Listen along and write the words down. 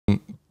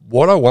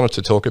what I wanted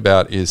to talk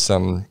about is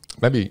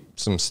maybe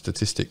some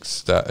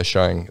statistics that are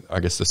showing, I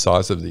guess, the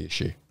size of the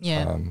issue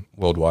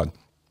worldwide.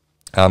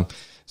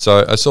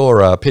 So I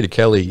saw Peter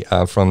Kelly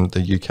from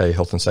the UK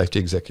Health and Safety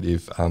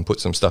Executive put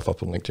some stuff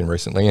up on LinkedIn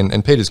recently,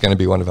 and Peter's going to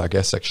be one of our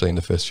guests actually in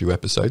the first few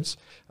episodes.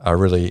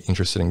 Really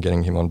interested in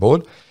getting him on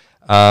board.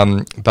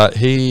 But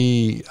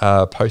he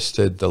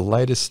posted the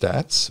latest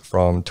stats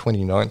from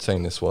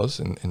 2019, this was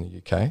in the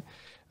UK.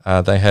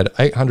 They had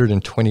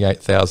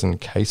 828,000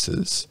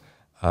 cases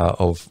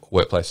of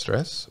workplace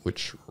stress,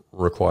 which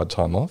required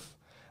time off,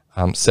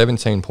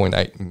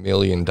 17.8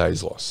 million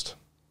days lost.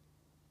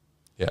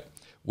 Yeah.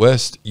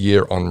 Worst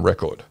year on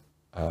record,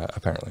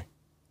 apparently.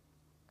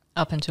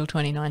 Up until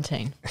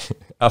 2019.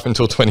 Up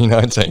until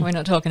 2019. We're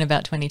not talking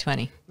about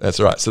 2020. That's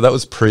right. So that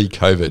was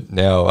pre-COVID.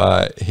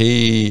 Now,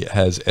 he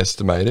has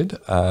estimated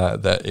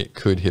that it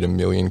could hit 1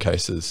 million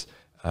cases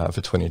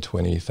for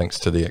 2020 thanks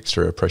to the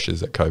extra pressures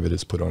that COVID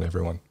has put on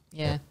everyone.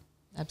 Yeah,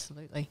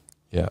 absolutely.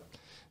 Yeah.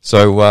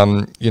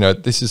 So,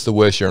 this is the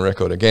worst year on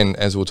record. Again,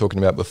 as we were talking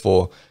about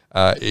before,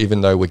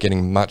 even though we're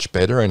getting much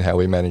better in how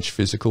we manage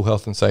physical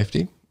health and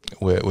safety,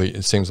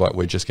 it seems like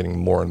we're just getting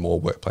more and more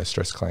workplace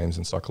stress claims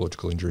and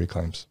psychological injury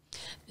claims.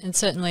 And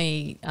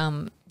certainly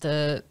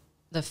the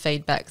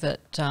feedback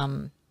that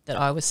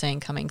I was seeing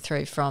coming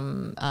through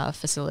from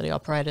facility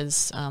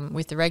operators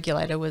with the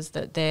regulator was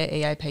that their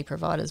EAP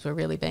providers were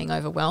really being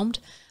overwhelmed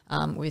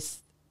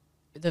with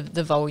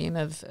the volume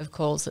of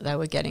calls that they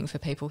were getting for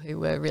people who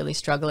were really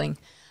struggling,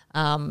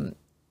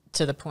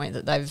 to the point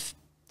that they've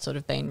sort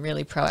of been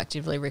really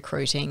proactively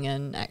recruiting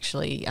and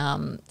actually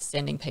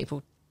sending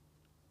people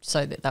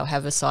so that they'll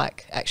have a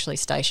psych actually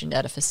stationed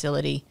at a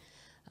facility,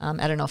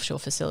 at an offshore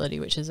facility,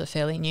 which is a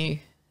fairly new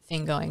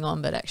thing going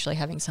on, but actually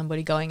having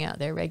somebody going out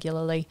there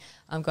regularly,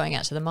 going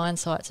out to the mine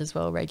sites as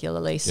well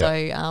regularly. Yep.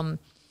 So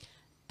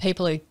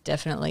people are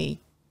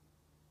definitely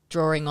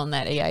drawing on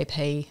that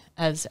EAP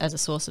as a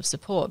source of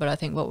support, but I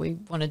think what we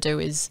want to do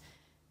is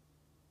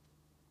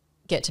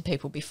get to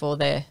people before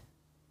they're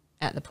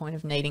at the point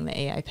of needing the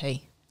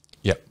EAP.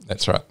 Yeah,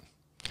 that's right.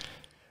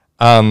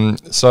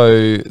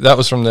 So that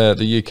was from the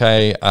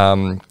UK.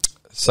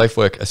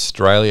 SafeWork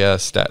Australia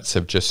stats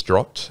have just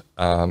dropped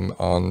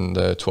on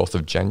the 12th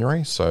of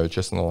January, so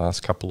just in the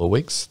last couple of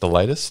weeks, the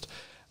latest.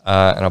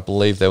 And I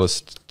believe there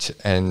was,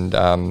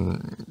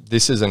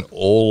 this isn't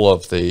all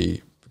of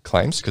the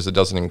claims because it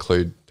doesn't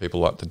include people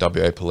like the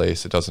WA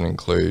Police, it doesn't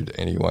include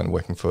anyone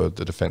working for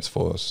the Defence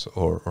Force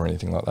or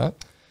anything like that.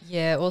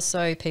 Yeah,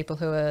 also people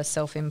who are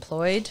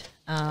self-employed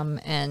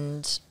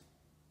and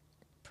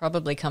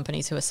probably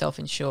companies who are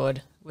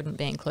self-insured wouldn't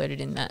be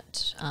included in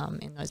that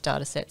in those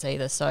data sets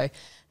either. So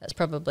that's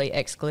probably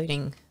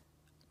excluding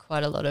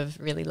quite a lot of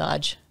really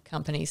large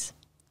companies.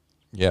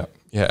 Yeah,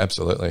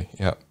 absolutely.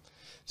 Yeah.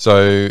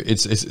 So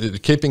it's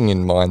keeping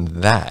in mind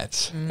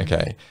that,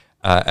 okay,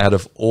 out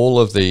of all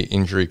of the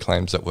injury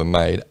claims that were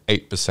made,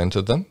 8%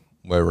 of them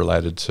were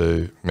related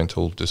to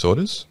mental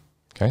disorders.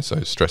 Okay,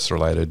 so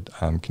stress-related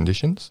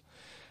conditions.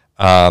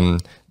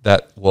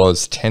 That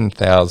was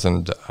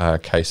 10,000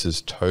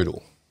 cases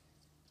total.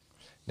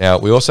 Now,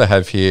 we also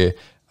have here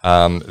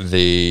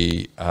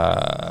the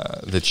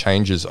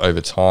changes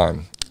over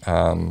time.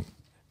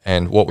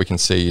 And what we can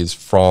see is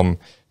from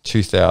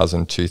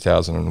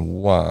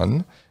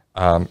 2001,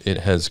 it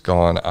has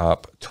gone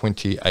up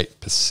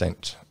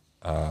 28%.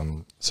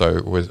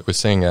 So we're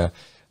seeing a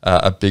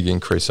big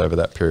increase over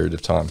that period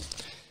of time.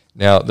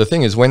 Now, the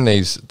thing is, when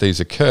these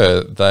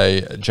occur,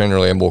 they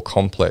generally are more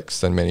complex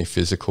than many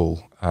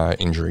physical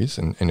injuries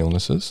and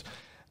illnesses,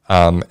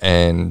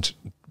 and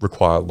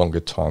require longer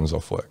times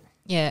off work.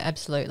 Yeah,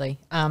 absolutely.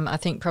 I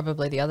think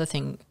probably the other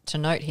thing to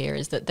note here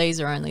is that these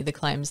are only the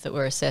claims that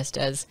were assessed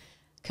as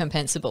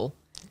compensable.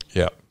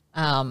 Yeah.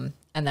 And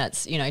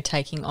that's,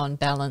 taking on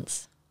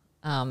balance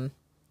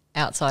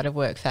outside of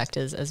work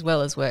factors as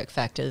well as work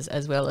factors,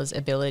 as well as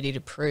ability to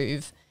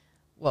prove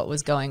what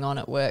was going on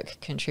at work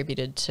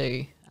contributed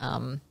to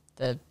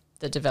the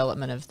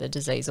development of the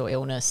disease or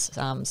illness.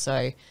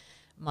 So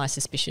my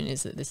suspicion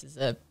is that this is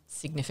a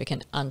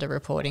significant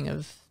underreporting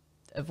of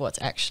what's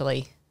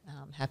actually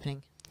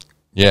happening.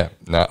 Yeah,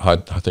 no, I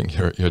think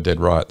you're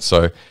dead right.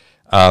 So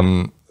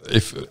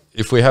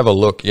if we have a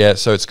look,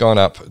 so it's gone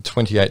up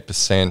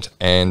 28%,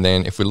 and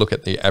then if we look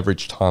at the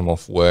average time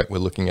off work, we're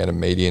looking at a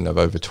median of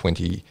over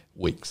 20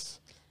 weeks.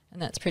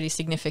 And that's pretty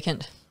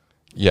significant.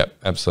 Yep,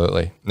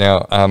 absolutely.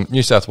 Now,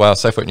 New South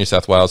Wales, SafeWork New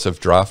South Wales have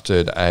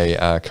drafted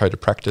a code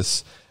of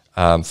practice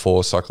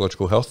for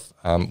psychological health,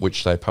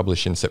 which they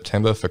publish in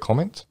September for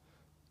comment.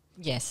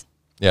 Yes.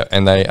 Yeah,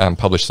 and they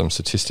publish some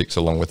statistics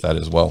along with that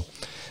as well.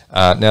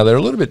 Now, they're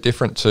a little bit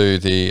different to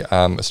the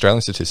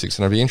Australian statistics,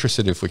 and I'd be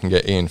interested if we can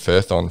get Ian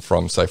Firth on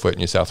from SafeWork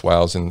New South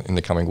Wales in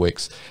the coming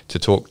weeks to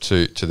talk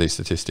to these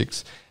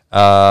statistics.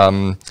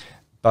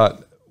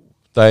 But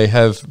they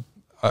have,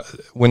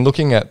 when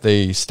looking at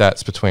the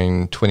stats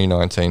between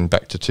 2019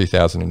 back to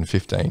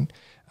 2015,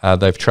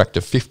 they've tracked a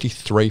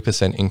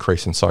 53%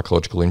 increase in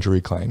psychological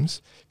injury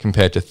claims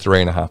compared to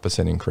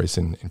 3.5% increase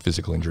in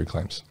physical injury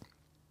claims.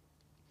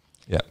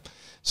 Yeah.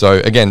 So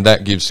again,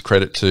 that gives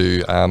credit to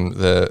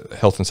the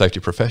health and safety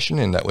profession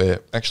in that we're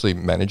actually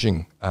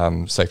managing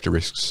safety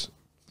risks,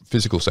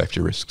 physical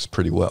safety risks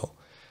pretty well.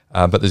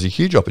 But there's a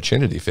huge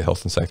opportunity for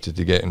health and safety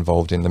to get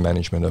involved in the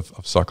management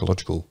of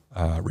psychological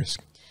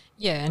risk.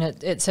 Yeah, and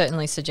it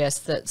certainly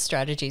suggests that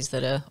strategies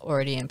that are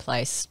already in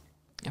place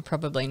are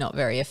probably not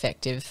very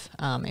effective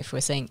if we're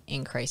seeing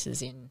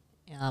increases in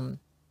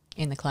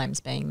the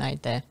claims being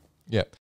made there. Yeah.